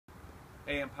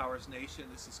Hey Empowers Nation,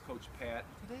 this is Coach Pat.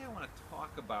 Today I want to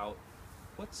talk about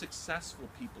what successful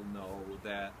people know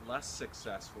that less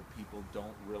successful people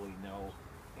don't really know.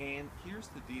 And here's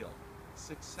the deal.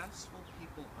 Successful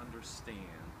people understand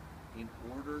in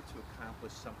order to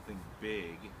accomplish something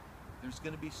big, there's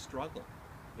going to be struggle.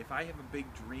 If I have a big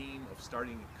dream of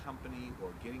starting a company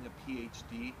or getting a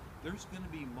PhD, there's going to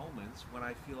be moments when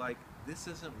I feel like this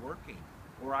isn't working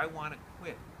or I want to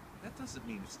quit. That doesn't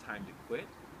mean it's time to quit.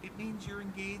 It means you're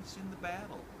engaged in the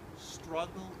battle.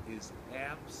 Struggle is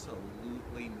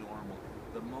absolutely normal.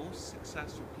 The most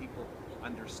successful people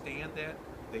understand that,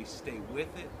 they stay with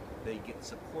it, they get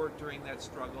support during that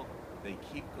struggle, they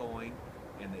keep going,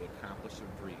 and they accomplish their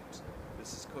dreams.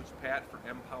 This is Coach Pat for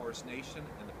Empowers Nation,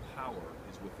 and the power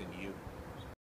is within you.